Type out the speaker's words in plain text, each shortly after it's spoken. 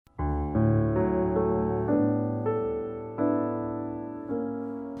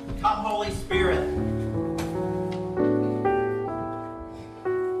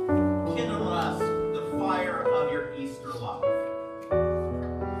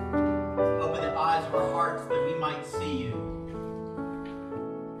our hearts that we might see you.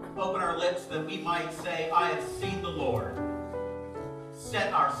 Open our lips that we might say, I have seen the Lord.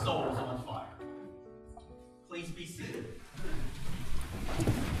 Set our souls on fire. Please be seated.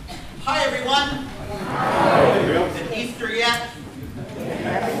 Hi, everyone. Hi. Is it Easter yet?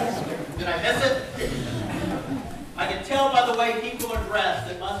 Did I miss it? I can tell by the way people are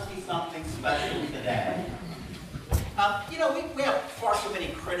dressed, it must be something special today. We have far too many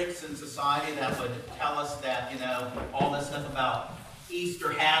critics in society that would tell us that, all this stuff about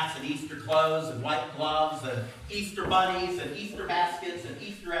Easter hats and Easter clothes and white gloves and Easter bunnies and Easter baskets and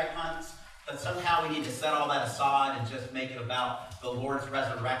Easter egg hunts, that somehow we need to set all that aside and just make it about the Lord's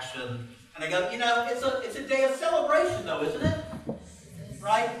resurrection. And I go, it's a day of celebration though, isn't it?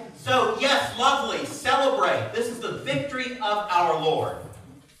 Right? So, yes, lovely, celebrate. This is the victory of our Lord.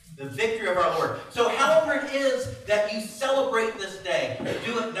 The victory of our Lord. So, however it is that you celebrate this day,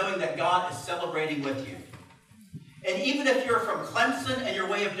 do it knowing that God is celebrating with you. And even if you're from Clemson and your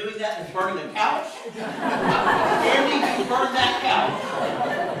way of doing that is burning a couch, Andy, you burn that couch.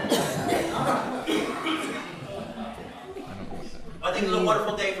 I think it's a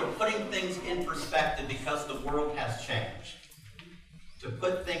wonderful day for putting things in perspective because the world has changed. To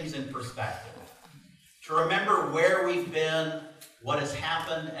put things in perspective. To remember where we've been, what has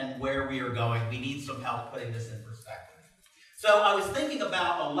happened, and where we are going. We need some help putting this in perspective. So I was thinking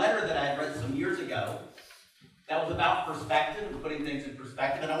about a letter that I had read some years ago that was about perspective and putting things in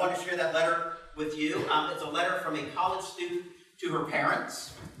perspective. And I want to share that letter with you. It's a letter from a college student to her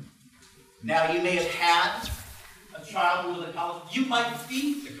parents. Now, you may have had a child who was a college student. You might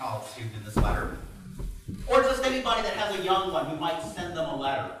be the college student in this letter. Or just anybody that has a young one who might send them a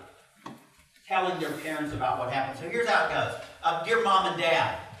letter telling their parents about what happened. So here's how it goes. Dear Mom and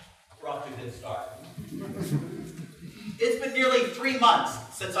Dad, we're off to a good start. It's been nearly 3 months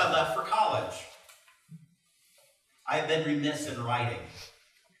since I left for college. I have been remiss in writing.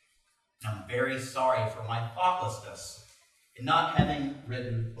 I'm very sorry for my thoughtlessness in not having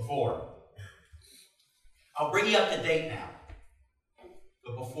written before. I'll bring you up to date now.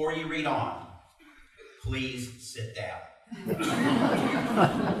 But before you read on, please sit down.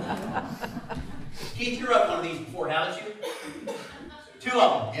 Keith, you wrote one of these before, haven't you? 2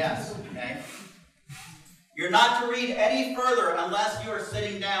 of them, yes. Okay. You're not to read any further unless you are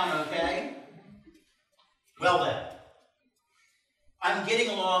sitting down, okay? Well then, I'm getting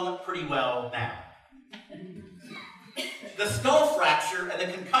along pretty well now. The skull fracture and the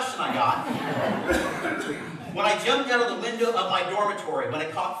concussion I got when I jumped out of the window of my dormitory when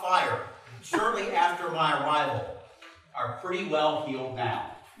it caught fire shortly after my arrival are pretty well healed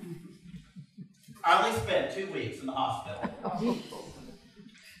now. I only spent 2 weeks in the hospital.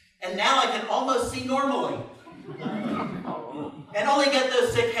 And now I can almost see normally. And only get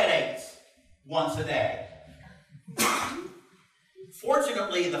those sick headaches once a day.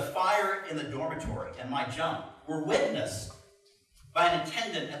 Fortunately, the fire in the dormitory and my jump were witnessed by an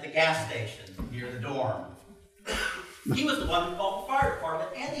attendant at the gas station near the dorm. He was the one who called the fire department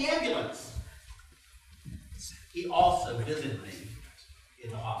and the ambulance. He also visited me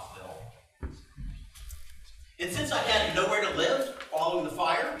in the hospital. And since I had nowhere to live following the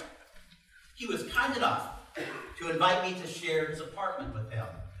fire, he was kind enough to invite me to share his apartment with him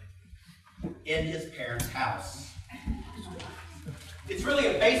in his parents' house. It's really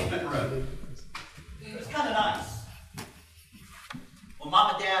a basement room. It's kind of nice. Well,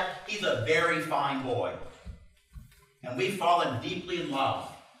 Mom and Dad, he's a very fine boy. And we've fallen deeply in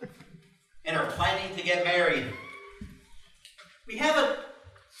love and are planning to get married. We haven't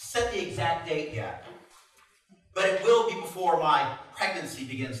set the exact date yet, but it will be before my pregnancy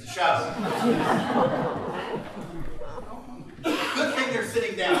begins to show. Good thing they're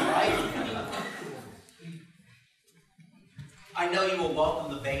sitting down, right? I know you will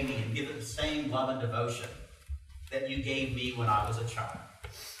welcome the baby and give it the same love and devotion that you gave me when I was a child.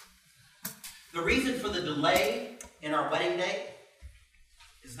 The reason for the delay in our wedding date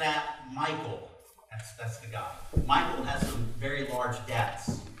is that Michael, that's the guy, Michael has some very large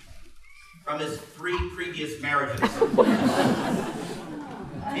debts from his 3 previous marriages.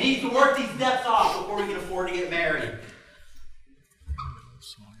 He needs to work these debts off before we can afford to get married.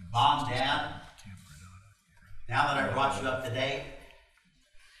 Mom, Dad, now that I brought you up to date,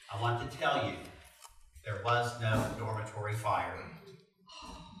 I want to tell you there was no dormitory fire.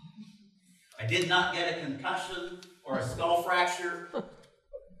 I did not get a concussion or a skull fracture.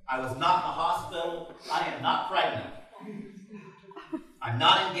 I was not in the hospital. I am not pregnant. I'm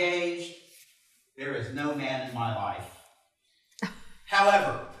not engaged. There is no man in my life.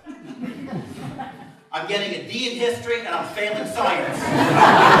 However, I'm getting a D in history and I'm failing science.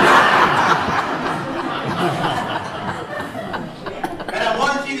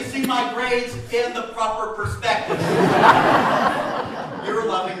 Your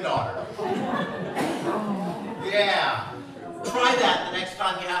loving daughter. Yeah. Try that the next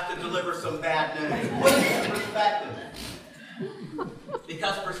time you have to deliver some bad news. Put it in perspective.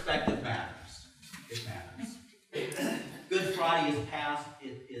 Because perspective matters. It matters. Good Friday is past.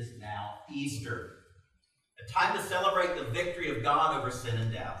 It is now Easter. A time to celebrate the victory of God over sin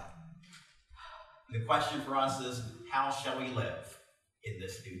and death. The question for us is, how shall we live in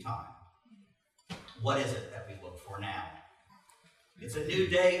this new time? What is it that we look for now? It's a new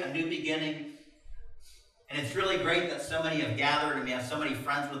day, a new beginning. And it's really great that so many have gathered and we have so many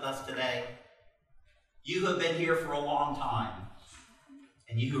friends with us today. You have been here for a long time.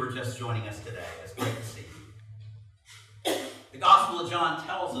 And you who are just joining us today, it's great to see you. The Gospel of John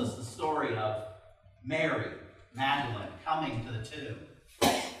tells us the story of Mary Magdalene coming to the tomb.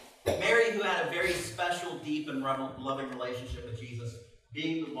 Mary, who had a very special, deep, and loving relationship with Jesus,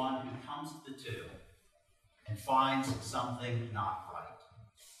 being the one who comes to the tomb and finds something not right.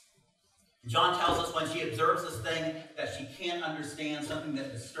 John tells us when she observes this thing that she can't understand, something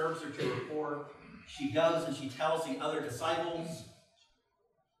that disturbs her to her core, she goes and she tells the other disciples,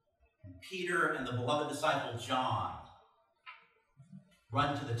 and Peter and the beloved disciple John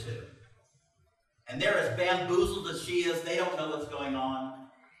run to the tomb. And they're as bamboozled as she is. They don't know what's going on.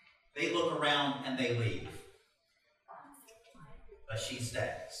 They look around and they leave. But she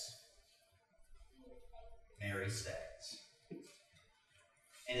stays. Mary stays.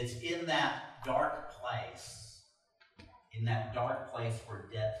 And it's in that dark place where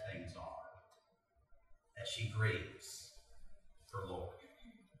dead things are, that she grieves her Lord.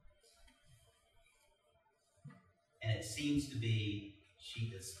 And it seems to be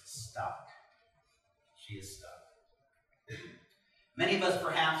she is stuck. She is stuck. Many of us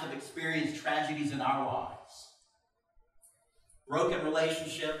perhaps have experienced tragedies in our lives. Broken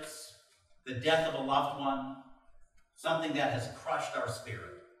relationships, the death of a loved one, something that has crushed our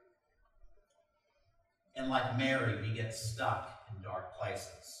spirit. And like Mary, we get stuck in dark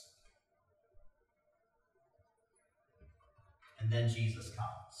places. And then Jesus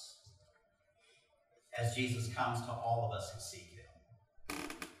comes. As Jesus comes to all of us who seek him.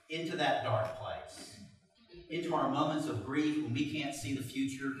 Into that dark place. Into our moments of grief when we can't see the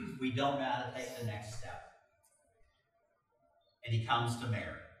future, we don't know how to take the next step. And he comes to Mary.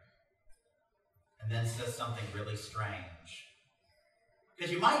 And then says something really strange.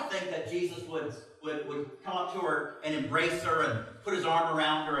 Because you might think that Jesus would come up to her and embrace her and put his arm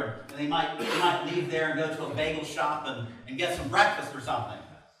around her, and they might leave there and go to a bagel shop and get some breakfast or something.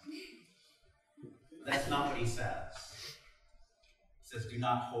 But that's not what he says. He says, do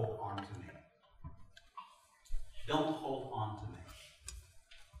not hold on to me. Don't hold on to me.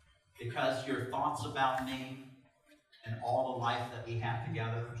 Because your thoughts about me and all the life that we have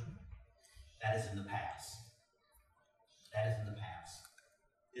together, that is in the past. That is in the past.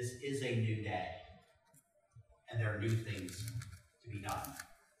 This is a new day. And there are new things to be done.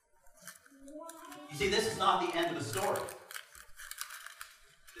 You see, this is not the end of the story.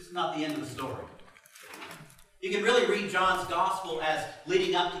 This is not the end of the story. You can really read John's gospel as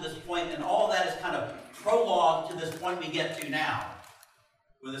leading up to this point, and all that is kind of prologue to this point we get to now,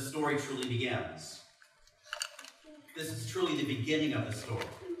 where the story truly begins. This is truly the beginning of the story,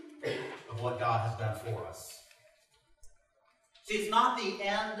 of what God has done for us. See, it's not the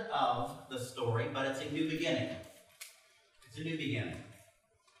end of the story, but it's a new beginning. It's a new beginning.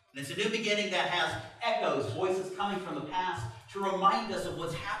 And it's a new beginning that has echoes, voices coming from the past to remind us of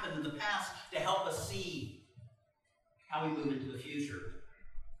what's happened in the past, to help us see how we move into the future.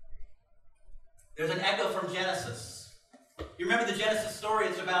 There's an echo from Genesis. You remember the Genesis story?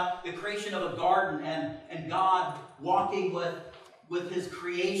 It's about the creation of a garden and God walking with his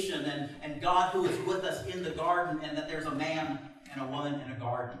creation and God who is with us in the garden, and that there's a man and a woman in a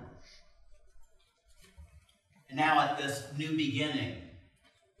garden. And now at this new beginning,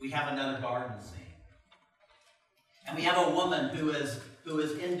 we have another garden scene. And we have a woman who is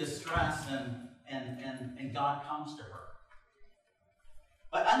in distress, and God comes to her.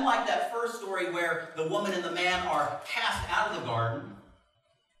 But unlike that first story where the woman and the man are cast out of the garden,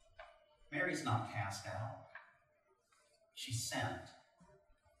 Mary's not cast out. She's sent.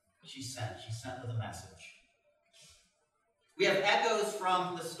 She's sent. She's sent with a message. We have echoes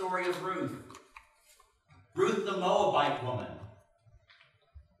from the story of Ruth. Ruth, the Moabite woman,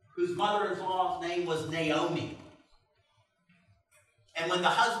 whose mother-in-law's name was Naomi. And when the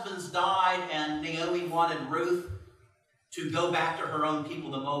husbands died and Naomi wanted Ruth to go back to her own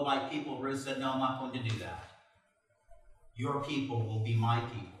people, the Moabite people, Ruth said, no, I'm not going to do that. Your people will be my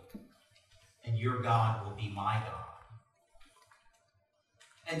people, and your God will be my God.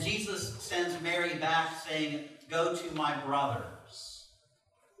 And Jesus sends Mary back saying, go to my brothers.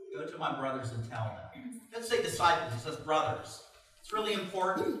 Go to my brothers and tell them. It doesn't say disciples, it says brothers. It's really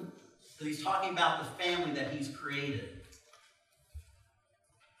important because he's talking about the family that he's created.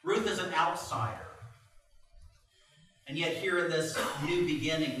 Ruth is an outsider. And yet here in this new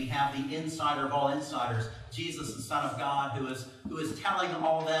beginning, we have the insider of all insiders, Jesus, the Son of God, who is telling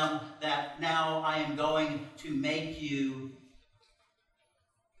all them that now I am going to make you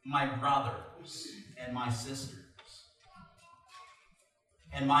my brothers and my sisters.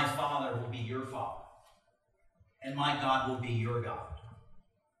 And my Father will be your Father. And my God will be your God.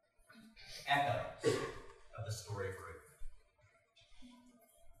 Echoes of the story of Ruth.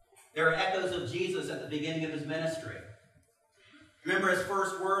 There are echoes of Jesus at the beginning of his ministry. Remember, his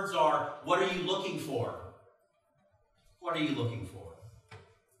first words are, what are you looking for? What are you looking for?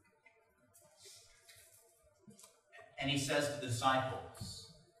 And he says to the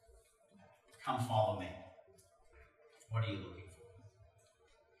disciples, come follow me. What are you looking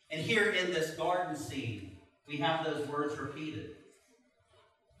for? And here in this garden scene, we have those words repeated.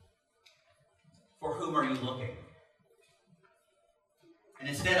 For whom are you looking? And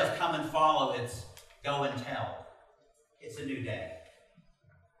instead of come and follow, it's go and tell. It's a new day.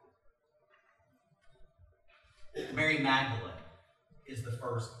 Mary Magdalene is the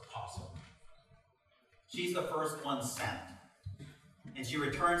first apostle. She's the first one sent. And she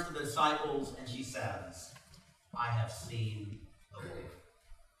returns to the disciples and she says, I have seen the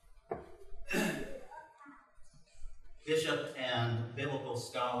Lord. Bishop and biblical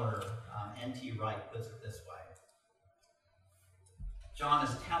scholar N.T. Wright puts it this way. John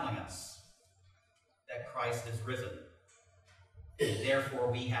is telling us that Christ is risen. And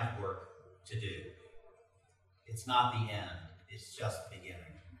therefore we have work to do. It's not the end. It's just the beginning.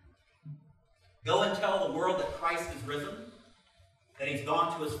 Go and tell the world that Christ is risen, that he's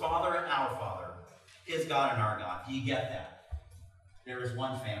gone to his Father and our Father, his God and our God. Do you get that? There is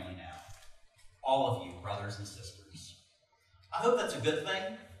one family now. All of you, brothers and sisters. I hope that's a good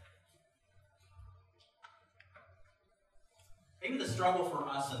thing. Maybe the struggle for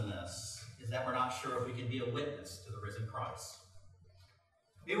us in this is that we're not sure if we can be a witness to the risen Christ.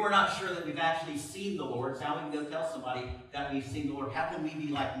 Maybe we're not sure that we've actually seen the Lord. So how we can go tell somebody that we've seen the Lord? How can we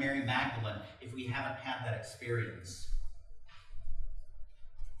be like Mary Magdalene if we haven't had that experience?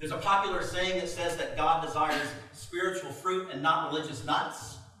 There's a popular saying that says that God desires spiritual fruit and not religious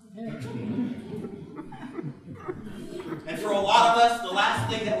nuts. And for a lot of us, the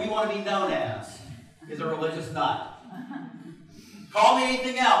last thing that we want to be known as is a religious nut. Call me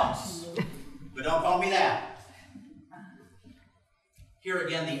anything else, but don't call me that. Here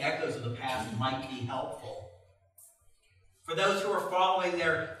again, the echoes of the past might be helpful. For those who are following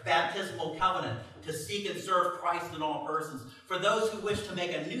their baptismal covenant to seek and serve Christ in all persons. For those who wish to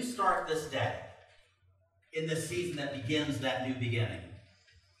make a new start this day, in this season that begins that new beginning.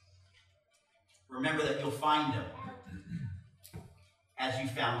 Remember that you'll find him as you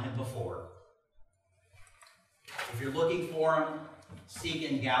found him before. If you're looking for him, seek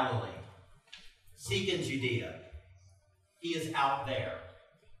in Galilee. Seek in Judea. He is out there.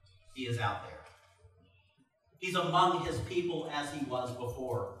 He is out there. He's among his people as he was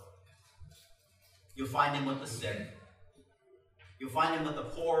before. You'll find him with the sick. You'll find him with the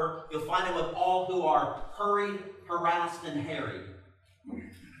poor. You'll find him with all who are hurried, harassed, and harried.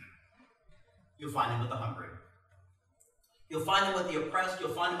 You'll find him with the hungry. You'll find him with the oppressed. You'll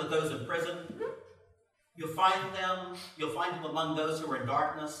find him with those in prison. You'll find him among those who are in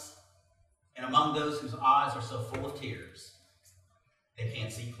darkness and among those whose eyes are so full of tears they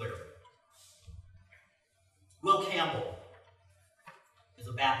can't see clearly. Will Campbell is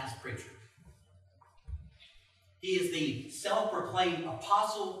a Baptist preacher. He is the self-proclaimed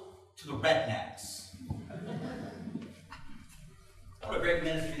apostle to the rednecks. What a great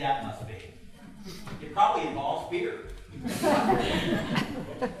ministry that must be. It probably involves beer.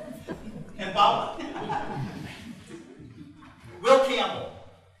 And Bob. Will Campbell.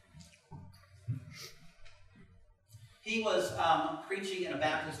 He was preaching in a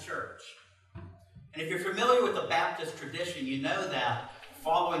Baptist church. And if you're familiar with the Baptist tradition, you know that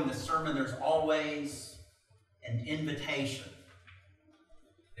following the sermon, there's always an invitation.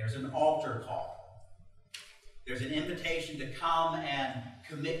 There's an altar call. There's an invitation to come and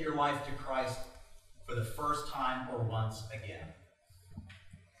commit your life to Christ for the first time or once again.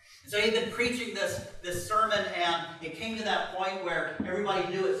 And so he'd been preaching this sermon, and it came to that point where everybody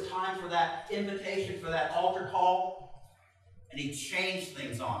knew it's time for that invitation, for that altar call, and he changed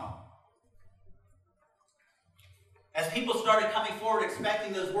things on them. As people started coming forward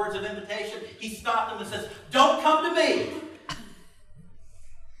expecting those words of invitation, he stopped them and says, "Don't come to me.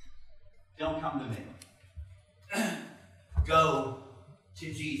 Don't come to me. Go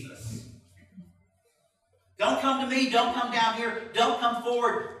to Jesus. Don't come to me. Don't come down here. Don't come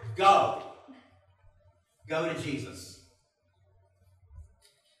forward. Go. Go to Jesus.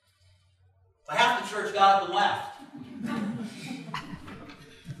 But half the church got up and left.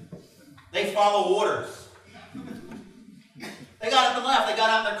 They follow orders. They got up and left. They got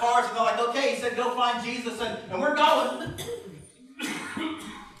out in their cars and they're like, okay, he said go find Jesus and we're going.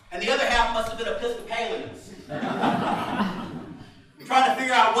 And the other half must have been Episcopalians. Trying to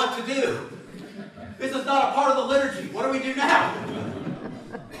figure out what to do. This is not a part of the liturgy. What do we do now?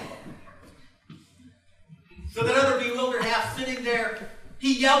 So that other bewildered half sitting there,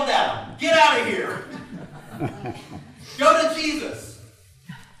 he yelled at them, get out of here. Go to Jesus.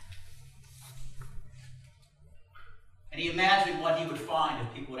 And he imagined what he would find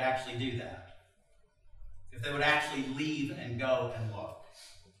if people would actually do that. If they would actually leave and go and look.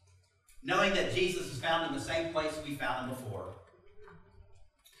 Knowing that Jesus is found in the same place we found him before.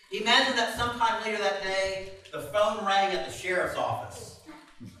 Imagine that sometime later that day, the phone rang at the sheriff's office.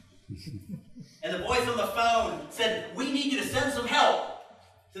 And the voice on the phone said, we need you to send some help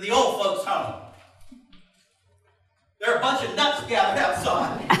to the old folks' home. There are a bunch of nuts gathered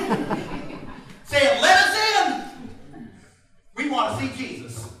outside. Saying, let us in! We want to see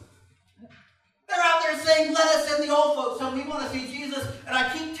Jesus. They're out there saying, let us in the old folks' home. We want to see Jesus. And I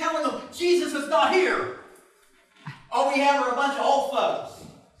keep telling them, Jesus is not here. All we have are a bunch of old folks.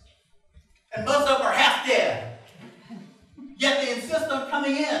 And most of them are half dead. Yet they insist on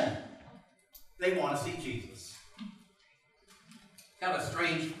coming in. They want to see Jesus. Kind of a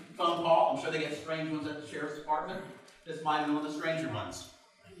strange phone call. I'm sure they get strange ones at the sheriff's department. This might be one of the stranger ones.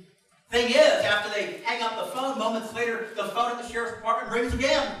 Thing is, after they hang up the phone, moments later, the phone at the sheriff's department rings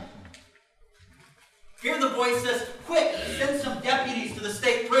again. Here the voice says, quick, send some deputies to the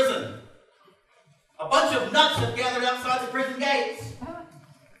state prison. A bunch of nuts have gathered outside the prison gates.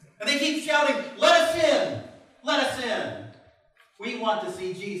 And they keep shouting, let us in, let us in. We want to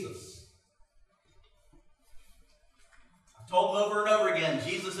see Jesus. I've told them over and over again,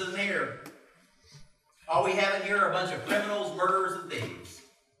 Jesus isn't here. All we have in here are a bunch of criminals, murderers, and thieves.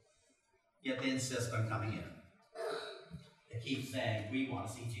 Yet they insist on coming in. They keep saying, we want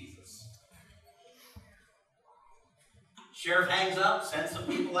to see Jesus. Sheriff hangs up, sends some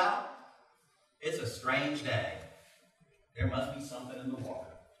people out. It's a strange day. There must be something in the water.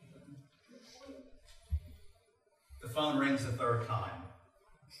 The phone rings the third time.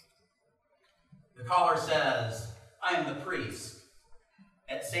 The caller says, I am the priest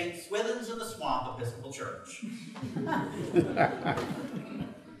at St. Swithin's in the Swamp Episcopal Church.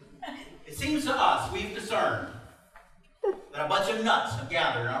 It seems to us we've discerned that a bunch of nuts have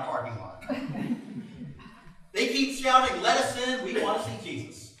gathered in our parking lot. They keep shouting, let us in, we want to see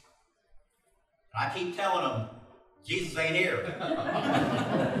Jesus. And I keep telling them, Jesus ain't here.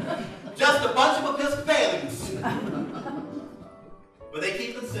 Just a bunch of Episcopalians. But they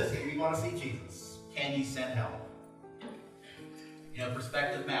keep insisting, we want to see Jesus. Can you send help? You know,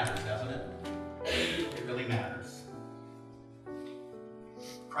 perspective matters, doesn't it? It really matters.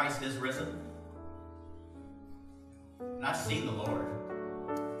 Christ is risen. And I've seen the Lord.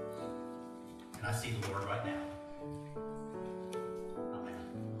 And I see the Lord right now.